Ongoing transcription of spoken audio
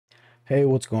Hey,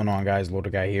 what's going on, guys?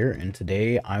 Lordky here, and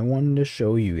today I wanted to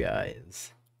show you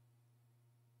guys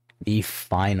the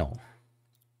final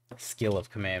skill of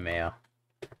Kamehameha.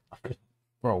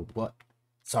 Bro, what?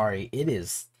 Sorry, it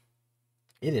is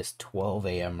 12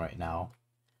 a.m. right now.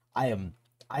 I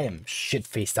am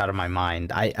shit-faced out of my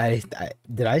mind. I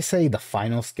did I say the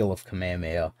final skill of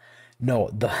Kamehameha? No,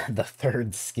 the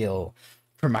third skill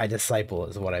for my disciple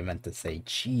is what I meant to say.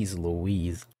 Jeez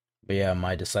Louise. But yeah,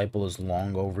 my disciple is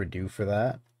long overdue for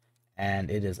that.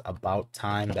 And it is about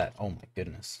time that, oh my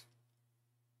goodness,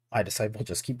 my disciple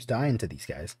just keeps dying to these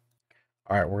guys.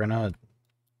 All right, we're gonna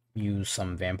use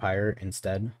some vampire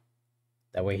instead.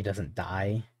 That way he doesn't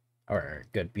die. All right,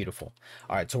 good, beautiful.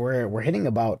 All right, so we're getting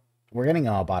about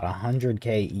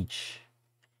 100k each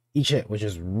hit, which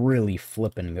is really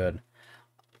flipping good.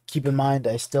 Keep in mind,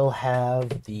 I still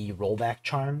have the rollback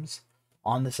charms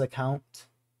on this account.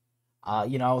 I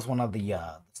was one of the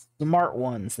smart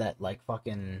ones that like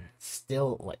fucking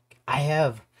still like I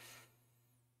have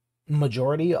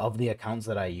majority of the accounts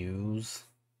that I use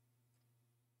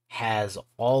has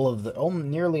all of the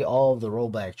nearly all of the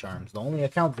rollback charms. The only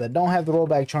account that don't have the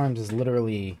rollback charms is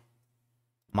literally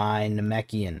my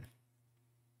Namekian.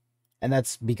 And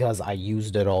that's because I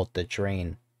used it all to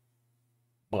train.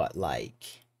 But like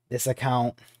this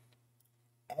account,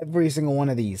 every single one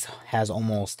of these has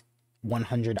almost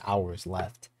 100 hours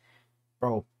left.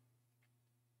 Bro,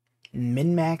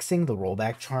 min-maxing the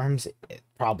rollback charms, it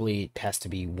probably has to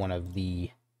be one of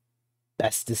the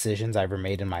best decisions I ever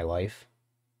made in my life.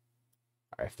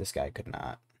 Alright, if this guy could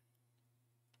not.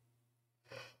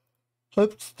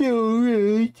 I'm still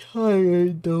really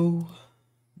tired though.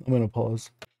 I'm gonna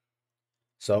pause.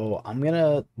 So I'm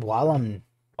gonna while I'm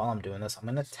doing this, I'm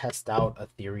gonna test out a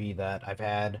theory that I've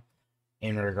had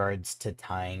in regards to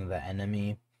tying the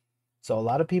enemy. So a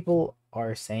lot of people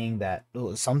are saying that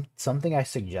something I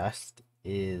suggest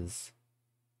is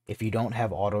if you don't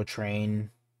have auto train,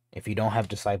 if you don't have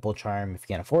disciple charm, if you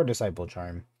can't afford disciple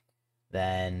charm,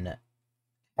 then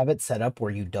have it set up where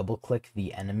you double click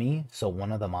the enemy, so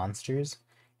one of the monsters,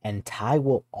 and tie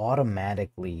will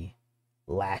automatically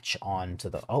latch on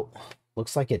to the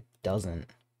looks like it doesn't,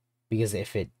 because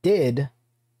if it did,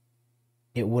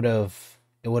 it would have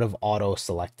auto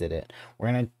selected it. We're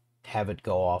gonna have it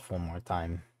go off one more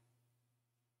time.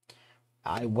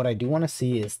 What I do want to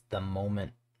see is the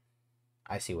moment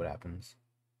I see what happens.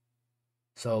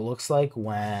 So it looks like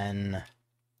when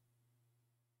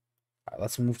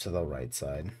let's move to the right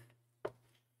side.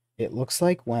 It looks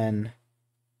like when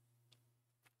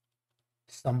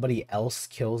somebody else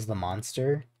kills the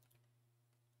monster,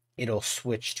 it'll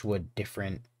switch to a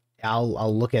different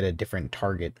I'll look at a different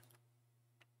target.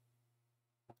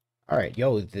 Alright,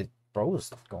 yo, the bro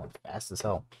is going fast as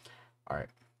hell. Alright.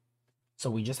 So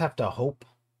we just have to hope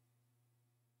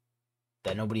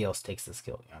that nobody else takes this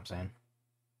kill, you know what I'm saying?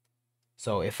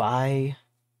 So if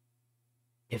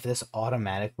this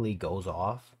automatically goes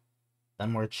off,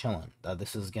 then we're chilling.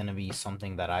 This is gonna be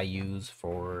something that I use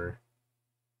for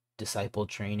disciple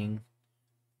training.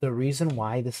 The reason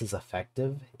why this is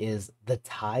effective is the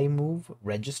tie move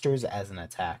registers as an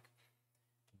attack.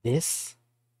 This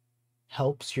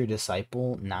helps your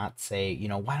disciple not say,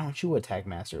 why don't you attack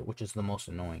master, which is the most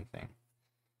annoying thing.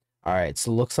 All right, so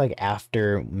it looks like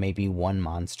after maybe one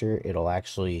monster, it'll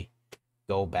actually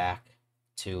go back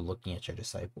to looking at your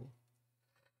disciple.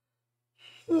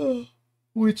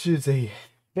 Which is a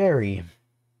very,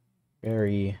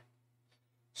 very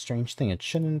strange thing. It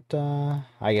shouldn't, I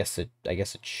guess it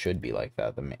should be like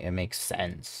that. It makes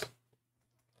sense.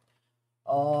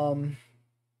 Let's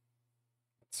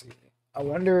see. I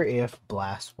wonder if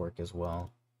blasts work as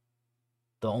well.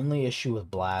 The only issue with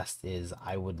blast is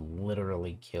I would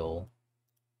literally kill.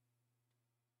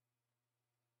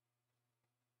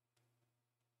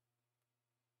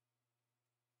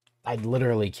 I'd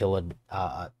literally kill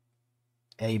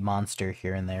a monster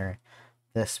here and there.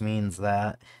 This means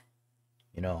that,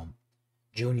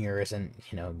 Junior isn't,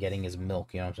 getting his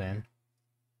milk, you know what I'm saying?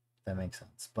 That makes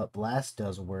sense. But blast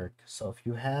does work. So if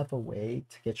you have a way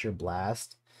to get your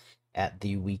blast at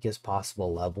the weakest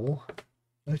possible level,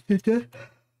 I think that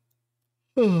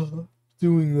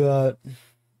doing that.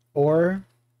 Or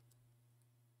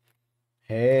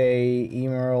hey,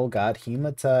 Emerald got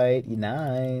hematite,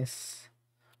 nice.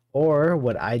 Or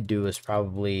what I do is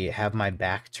probably have my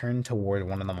back turned toward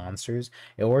one of the monsters.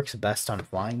 It works best on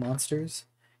flying monsters.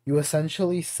 You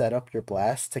essentially set up your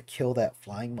blast to kill that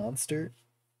flying monster,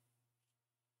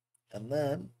 and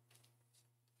then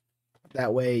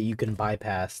that way you can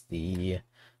bypass the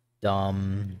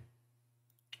dumb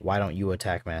why don't you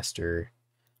attack master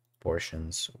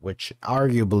portions, which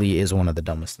arguably is one of the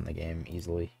dumbest in the game,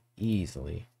 easily.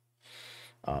 easily.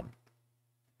 But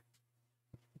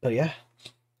yeah,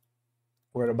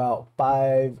 we're at about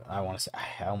I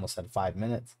almost said 5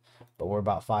 minutes, but we're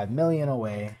about 5 million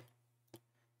away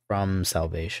from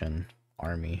Salvation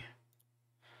Army.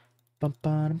 I was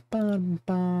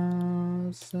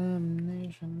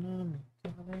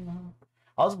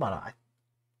about to,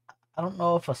 I don't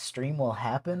know if a stream will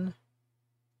happen,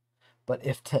 but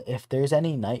if there's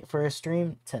any night for a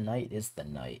stream, tonight is the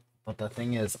night. But the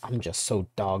thing is, I'm just so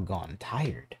doggone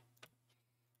tired.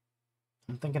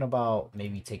 I'm thinking about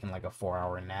maybe taking like a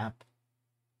 4-hour nap.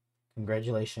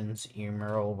 Congratulations,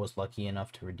 Emerald was lucky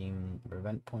enough to redeem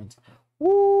event points.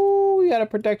 Woo! We got a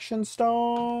protection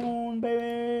stone,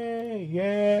 baby!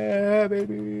 Yeah,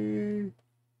 baby!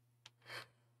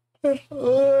 I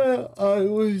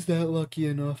was that lucky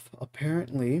enough.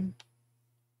 Apparently,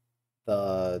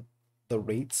 the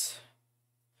rates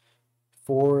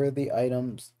for the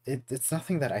items, it's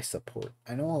nothing that I support.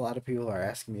 I know a lot of people are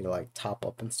asking me to like top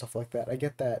up and stuff like that. I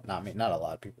get that. Not me, not a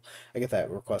lot of people. I get that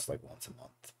request like once a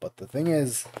month. But the thing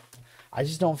is, I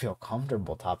just don't feel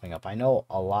comfortable topping up. I know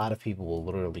a lot of people will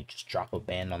literally just drop a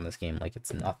ban on this game like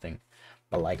it's nothing.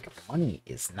 But like, money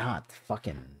is not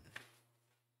fucking...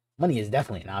 Money is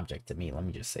definitely an object to me. Let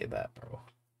me just say that, bro.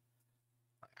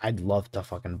 I'd love to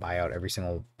fucking buy out every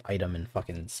single item in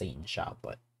fucking Satan's shop,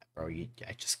 but bro, I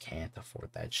just can't afford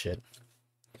that shit.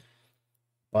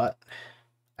 But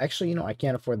actually, you know, I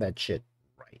can't afford that shit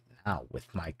right now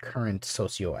with my current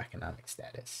socioeconomic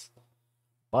status.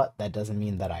 But that doesn't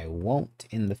mean that I won't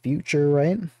in the future,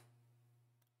 right?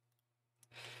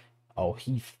 Oh,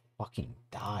 he fucking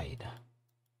died.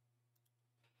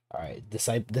 Alright, this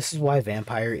is why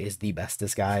Vampire is the best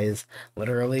disguise.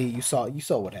 Literally, you saw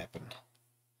what happened.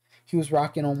 He was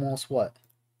rocking almost what?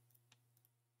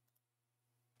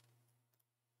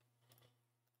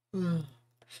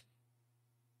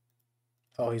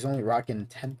 Oh, he's only rocking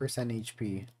 10%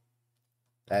 HP.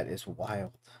 That is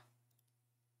wild.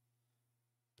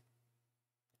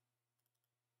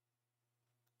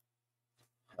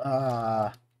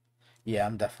 Yeah,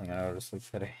 I'm definitely gonna go to sleep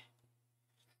today.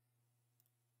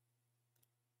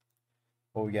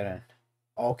 What we getting?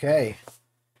 Okay.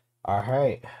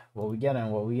 Alright. What we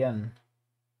getting?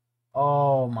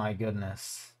 Oh my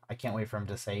goodness. I can't wait for him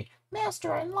to say,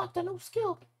 Master, I unlocked a new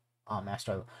skill. Oh,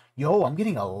 Master. Yo, I'm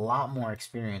getting a lot more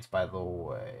experience, by the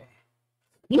way.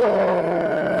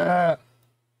 Yeah!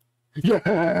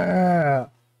 Yeah!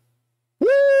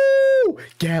 Woo!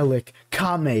 Gallic,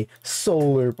 Kame,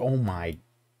 Solar. Oh my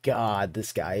god,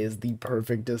 this guy is the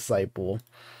perfect disciple.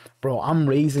 Bro, I'm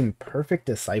raising perfect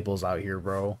disciples out here,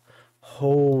 bro.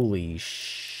 Holy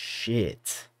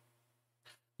shit.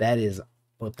 That is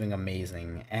flipping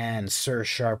amazing. And Sir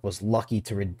Sharp was lucky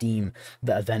to redeem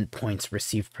the event points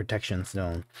received protection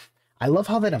stone. I love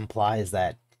how that implies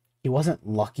that he wasn't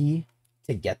lucky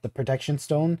to get the protection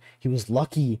stone. He was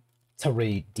lucky to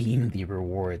redeem the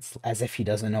rewards, as if he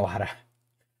doesn't know how to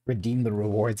redeem the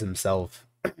rewards himself.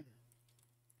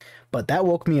 But that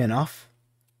woke me enough.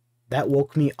 That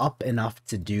woke me up enough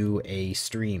to do a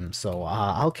stream. So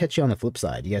I'll catch you on the flip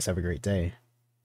side. You guys have a great day.